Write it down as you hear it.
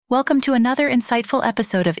Welcome to another insightful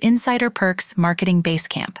episode of Insider Perks Marketing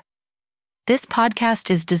Basecamp. This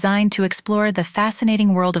podcast is designed to explore the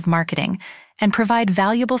fascinating world of marketing and provide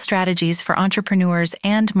valuable strategies for entrepreneurs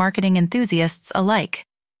and marketing enthusiasts alike.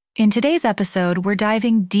 In today's episode, we're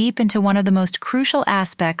diving deep into one of the most crucial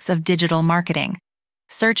aspects of digital marketing,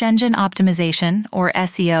 search engine optimization, or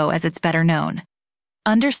SEO as it's better known.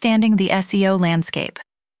 Understanding the SEO landscape.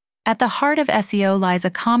 At the heart of SEO lies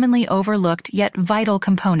a commonly overlooked yet vital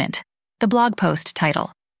component, the blog post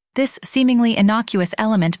title. This seemingly innocuous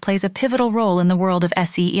element plays a pivotal role in the world of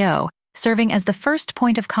SEO, serving as the first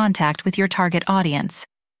point of contact with your target audience.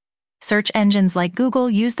 Search engines like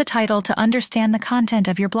Google use the title to understand the content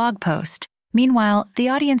of your blog post. Meanwhile, the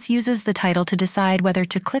audience uses the title to decide whether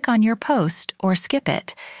to click on your post or skip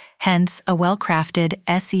it. Hence, a well-crafted,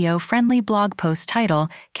 SEO-friendly blog post title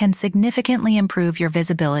can significantly improve your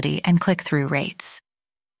visibility and click-through rates.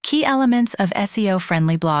 Key elements of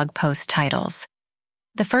SEO-friendly blog post titles.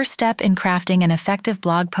 The first step in crafting an effective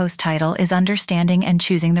blog post title is understanding and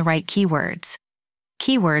choosing the right keywords.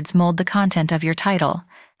 Keywords mold the content of your title,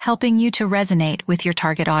 helping you to resonate with your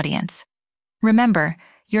target audience. Remember,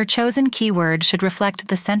 your chosen keyword should reflect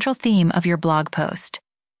the central theme of your blog post.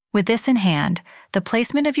 With this in hand, the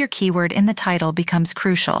placement of your keyword in the title becomes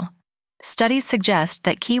crucial. Studies suggest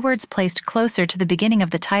that keywords placed closer to the beginning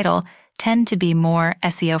of the title tend to be more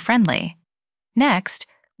SEO-friendly. Next,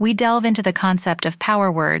 we delve into the concept of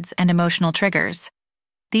power words and emotional triggers.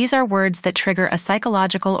 These are words that trigger a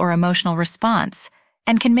psychological or emotional response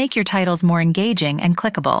and can make your titles more engaging and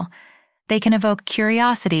clickable. They can evoke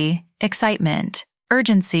curiosity, excitement,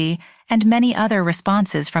 urgency, and many other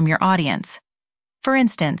responses from your audience. For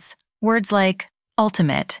instance, words like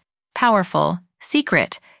ultimate, powerful,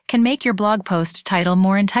 secret can make your blog post title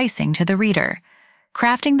more enticing to the reader.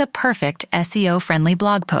 Crafting the perfect SEO-friendly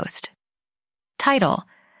blog post. Title.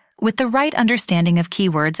 With the right understanding of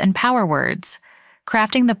keywords and power words,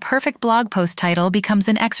 crafting the perfect blog post title becomes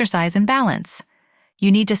an exercise in balance.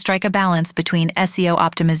 You need to strike a balance between SEO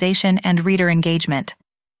optimization and reader engagement.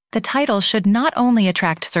 The title should not only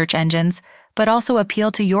attract search engines, but also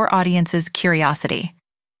appeal to your audience's curiosity.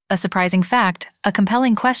 A surprising fact, a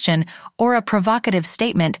compelling question, or a provocative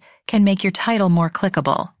statement can make your title more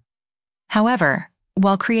clickable. However,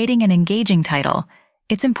 while creating an engaging title,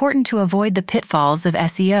 it's important to avoid the pitfalls of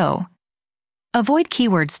SEO. Avoid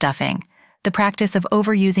keyword stuffing, the practice of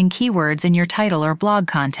overusing keywords in your title or blog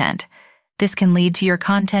content. This can lead to your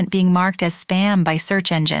content being marked as spam by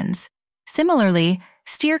search engines. Similarly,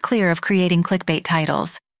 steer clear of creating clickbait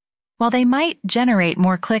titles. While they might generate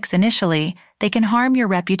more clicks initially, they can harm your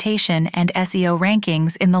reputation and SEO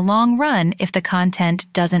rankings in the long run if the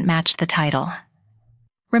content doesn't match the title.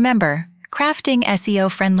 Remember, crafting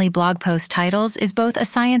SEO-friendly blog post titles is both a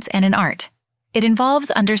science and an art. It involves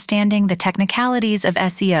understanding the technicalities of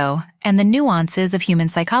SEO and the nuances of human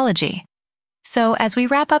psychology. So, as we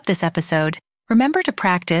wrap up this episode, remember to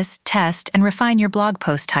practice, test, and refine your blog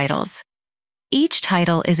post titles. Each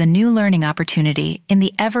title is a new learning opportunity in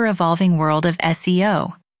the ever-evolving world of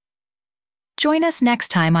SEO. Join us next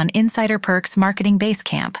time on Insider Perks Marketing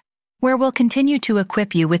Basecamp, where we'll continue to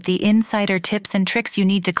equip you with the insider tips and tricks you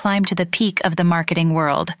need to climb to the peak of the marketing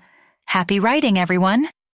world. Happy writing, everyone!